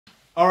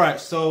All right,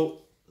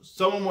 so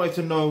someone wanted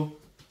to know,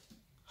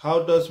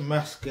 how does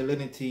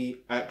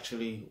masculinity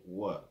actually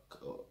work?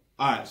 All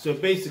right, so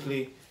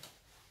basically,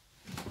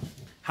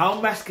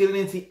 how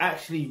masculinity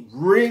actually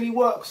really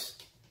works,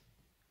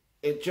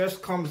 it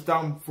just comes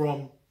down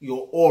from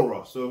your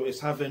aura. So it's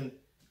having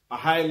a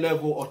high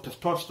level of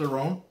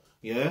testosterone,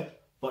 yeah,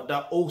 but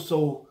that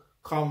also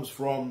comes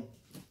from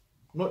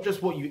not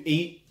just what you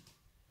eat,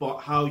 but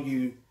how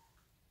you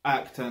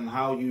act and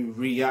how you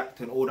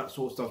react and all that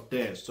sort of stuff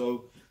there.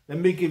 So let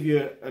me give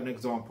you an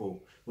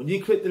example. When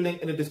you click the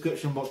link in the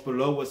description box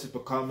below where it says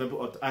become a member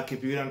of the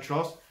Akiburan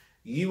Trust,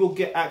 you will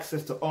get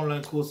access to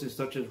online courses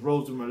such as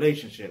Roles and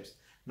Relationships.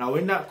 Now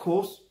in that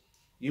course,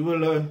 you will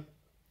learn,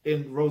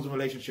 in Roles and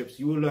Relationships,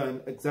 you will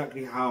learn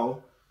exactly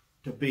how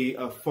to be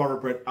a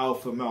thoroughbred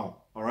alpha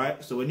male. All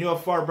right. So when you're a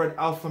thoroughbred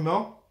alpha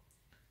male,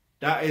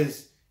 that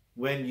is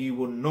when you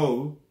will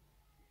know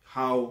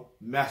how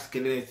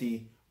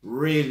masculinity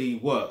really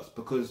works,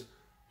 because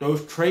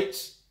those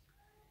traits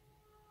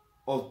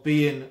of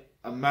being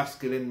a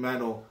masculine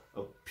man or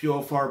a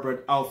pure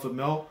thoroughbred alpha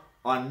male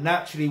are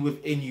naturally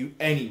within you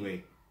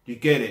anyway. You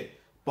get it?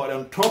 But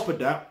on top of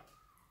that,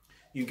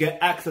 you get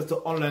access to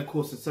online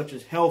courses such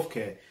as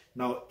healthcare.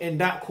 Now, in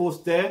that course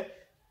there,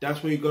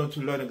 that's where you're going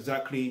to learn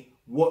exactly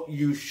what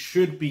you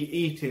should be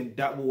eating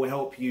that will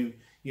help you,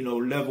 you know,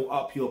 level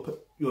up your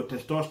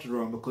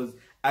testosterone, because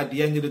at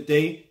the end of the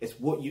day, it's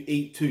what you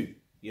eat too.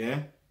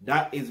 Yeah,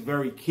 that is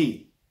very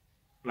key.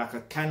 Like,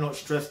 I cannot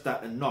stress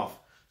that enough.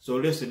 So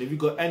listen, if you've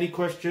got any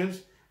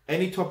questions,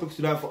 any topics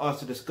you'd like for us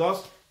to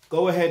discuss,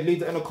 go ahead,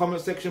 leave that in the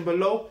comment section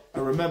below.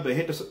 And remember,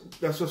 hit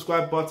the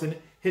subscribe button,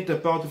 hit the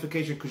bell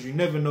notification, because you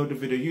never know the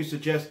video you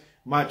suggest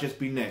might just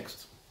be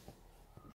next.